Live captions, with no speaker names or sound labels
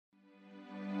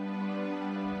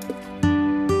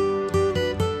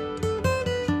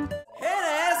Head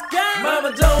ass gang.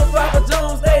 Mama Jones, Papa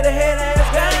Jones, they the head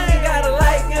ass gang. You gotta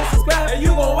like and subscribe, and you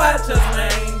gon' watch us,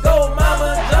 man. Go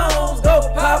Mama Jones, go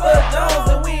Papa Jones,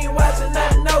 and we ain't watching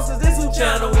nothing else, 'cause this who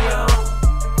channel we on.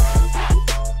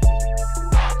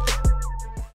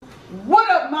 What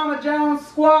up, Mama Jones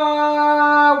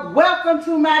squad? Welcome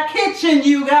to my kitchen,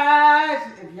 you guys.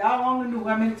 If y'all only knew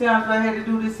how many times I had to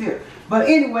do this here. But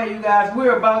anyway, you guys,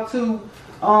 we're about to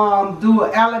do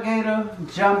an alligator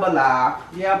jambalaya.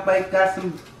 Yeah, got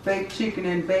some baked chicken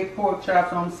and baked pork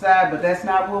chops on the side, but that's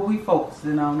not what we're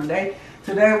focusing on today.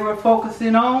 Today we're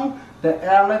focusing on the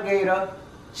alligator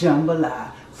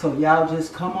jambalaya. So y'all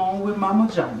just come on with Mama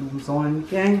Jones on the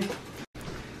gang.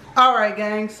 Alright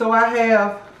gang, so I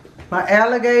have my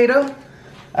alligator.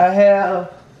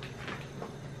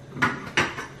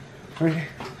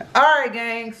 Alright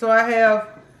gang, so I have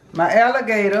my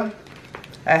alligator.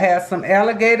 I have some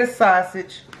alligator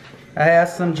sausage. I have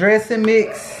some dressing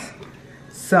mix,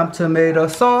 some tomato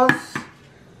sauce,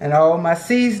 and all my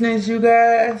seasonings, you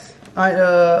guys.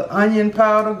 Onion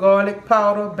powder, garlic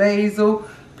powder, basil,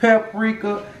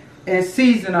 paprika, and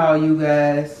season all, you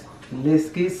guys. Let's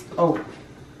get, oh,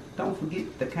 don't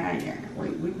forget the cayenne.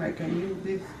 Wait, we might can use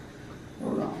this.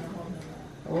 Hold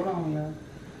on, y'all.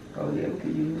 Oh yeah, we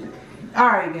can use it.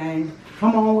 Alright gang,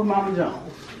 come on with Mama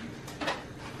Jones.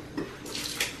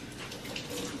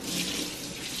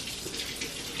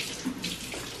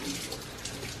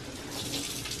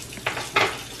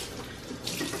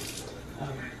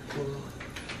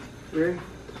 Ready?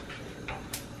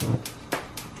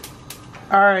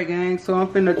 Alright gang, so I'm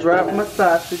finna drop my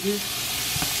sausages.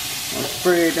 I'll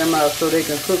spread them out so they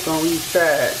can cook on each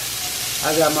side.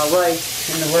 I got my rice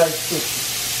in the rice cooker.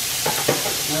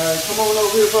 Alright, come on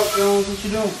over here, Papa Jones, what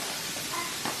you doing?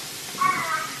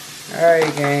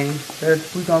 Alright gang,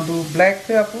 we're gonna do black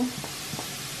pepper,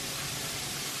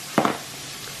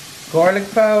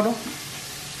 garlic powder,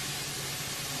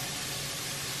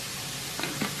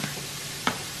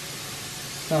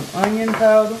 some onion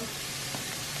powder,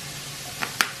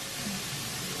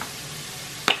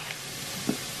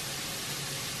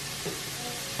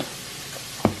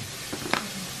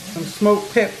 some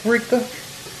smoked paprika.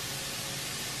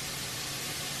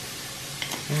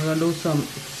 We're gonna do some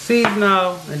seasoning,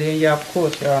 and then y'all, of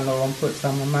course, y'all know I'm gonna put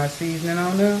some of my seasoning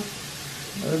on there.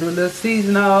 We'll do a little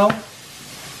seasoning.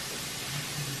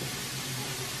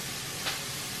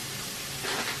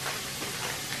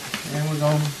 And we're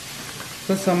gonna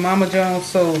put some Mama Jones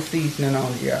soul seasoning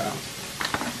on it, y'all.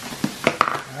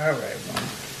 Alright,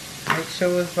 make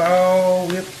sure it's all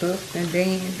whipped up and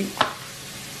dandy.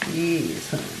 Yes,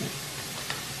 honey.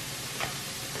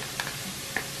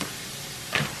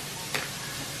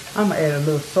 I'm gonna add a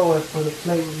little soy for the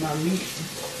flavor of my meat.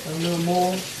 A little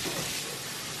more.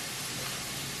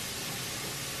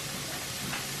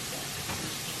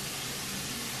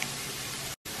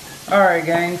 Alright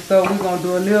gang, so we're gonna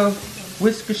do a little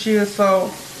Worcestershire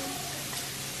sauce.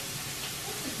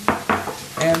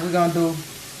 And we're gonna do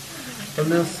a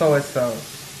little soy sauce.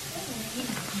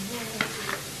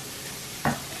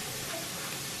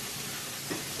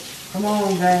 Come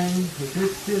on, gang.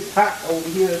 This is hot over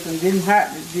here. It's getting hot.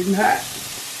 It's getting hot.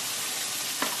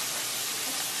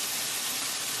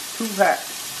 Too hot.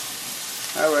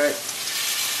 Alright.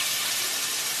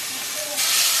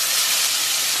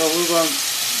 So we're going to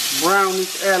brown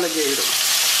this alligator.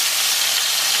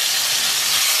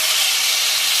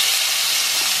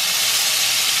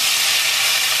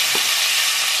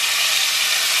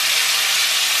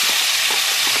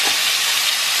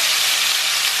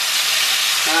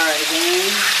 Alright,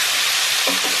 gang.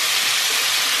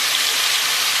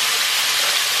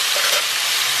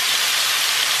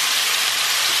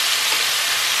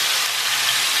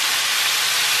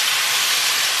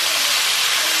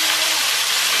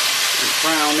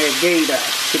 Brown that gator.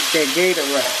 Pick that gator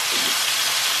right.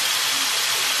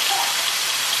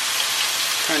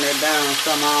 Turn it down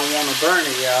some. I don't want to burn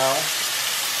it, y'all.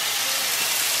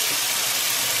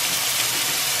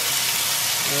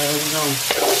 There we go.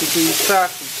 Keep these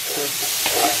sausages.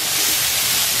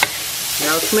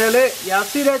 Y'all smell it? Y'all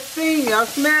see that steam? Y'all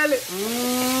smell it?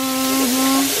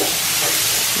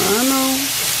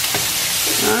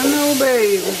 I know,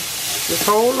 baby. Just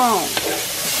hold on.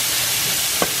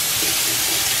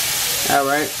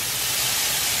 Alright.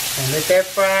 And let that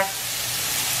fry.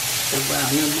 And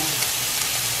brown them more.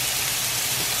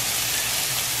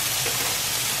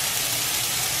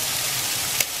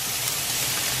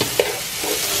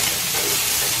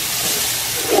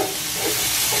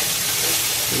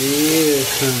 Yes,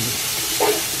 honey.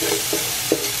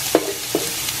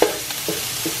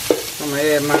 I'm gonna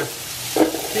add my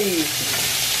season.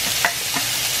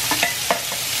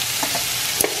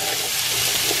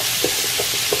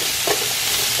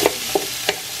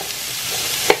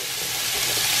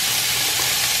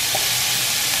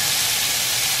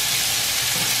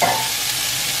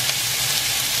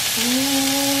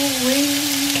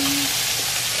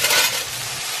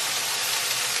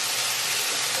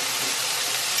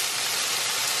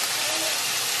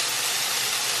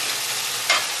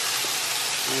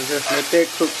 And just let that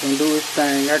cook and do its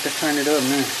thing. Got to turn it up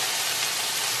now.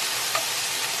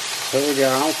 Told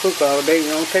y'all I don't cook all day. It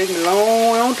don't take me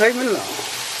long. It don't take me long.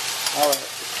 Alright.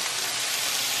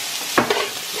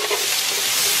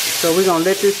 So we're gonna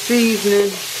let this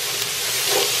seasoning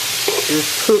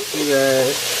just cook, you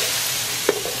guys.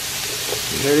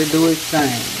 Let it do its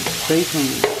thing. Stay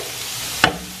tuned.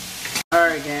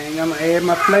 Alright gang, I'm gonna add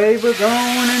my flavor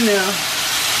going in there.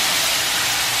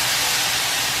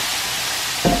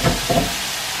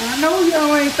 I know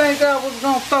y'all ain't think I was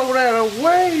gonna throw that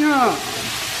away, huh?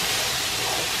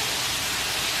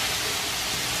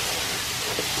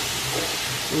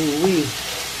 Ooh wee.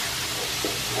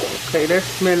 Okay, that's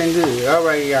smelling good.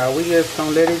 Alright y'all, we just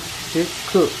gonna let it just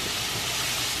cook.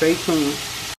 Stay tuned.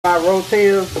 My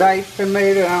Rotel's diced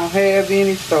tomato, I don't have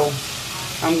any, so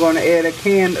I'm gonna add a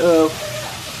can of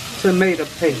tomato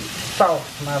paste.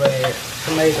 Sauce, my bad.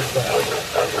 Tomato sauce.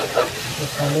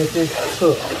 Just gonna let this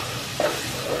cook.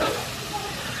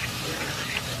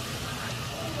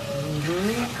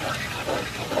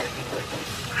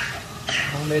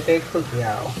 Don't let that cook,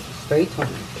 y'all. Stay tuned.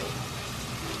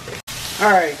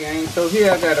 Alright gang, so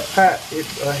here I got a pot.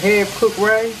 It's a half cooked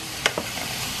rice.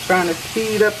 Trying to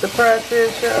speed up the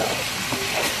process, y'all.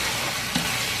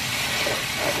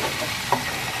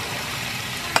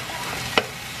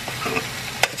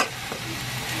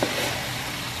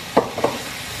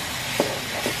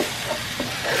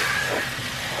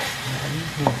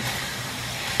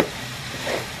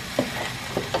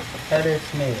 How does it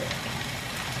smell?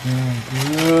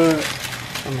 Good.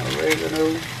 Some oregano.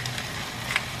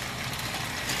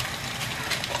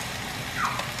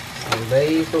 Some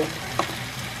basil.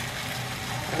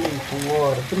 I need some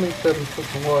water. Give me something to put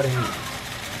some water in.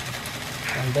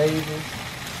 Some basil.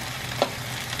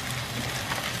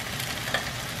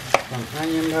 Some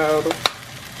onion powder.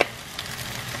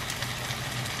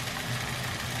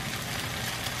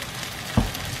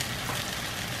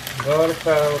 Garlic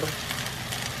powder.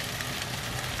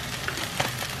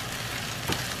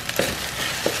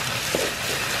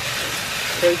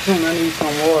 Stay tuned, I need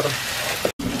some water.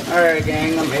 Alright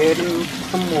gang, I'm adding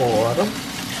some water.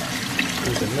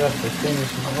 There's enough to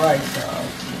finish my rice off.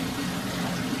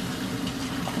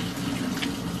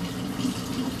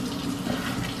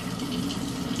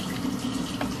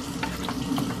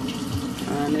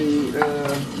 I need,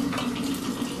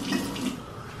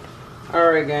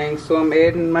 alright gang, so I'm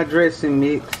adding my dressing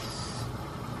mix.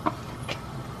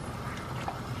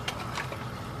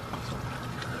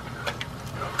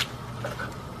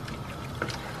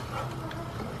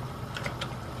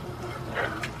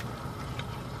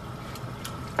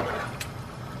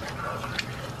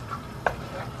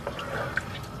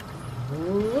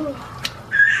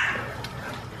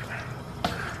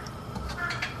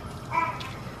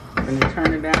 And then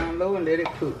turn it down low and let it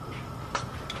cook.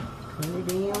 Turn it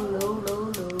down low, low,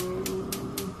 low.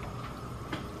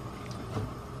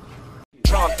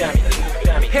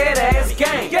 Head ass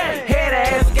gang, head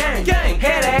ass gang,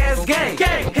 head ass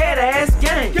gang, head ass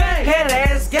gang, head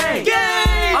ass gang.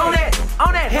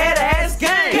 On that head ass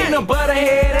gang. Peanut butter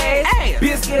head ass,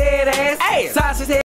 biscuit head ass, sausage head.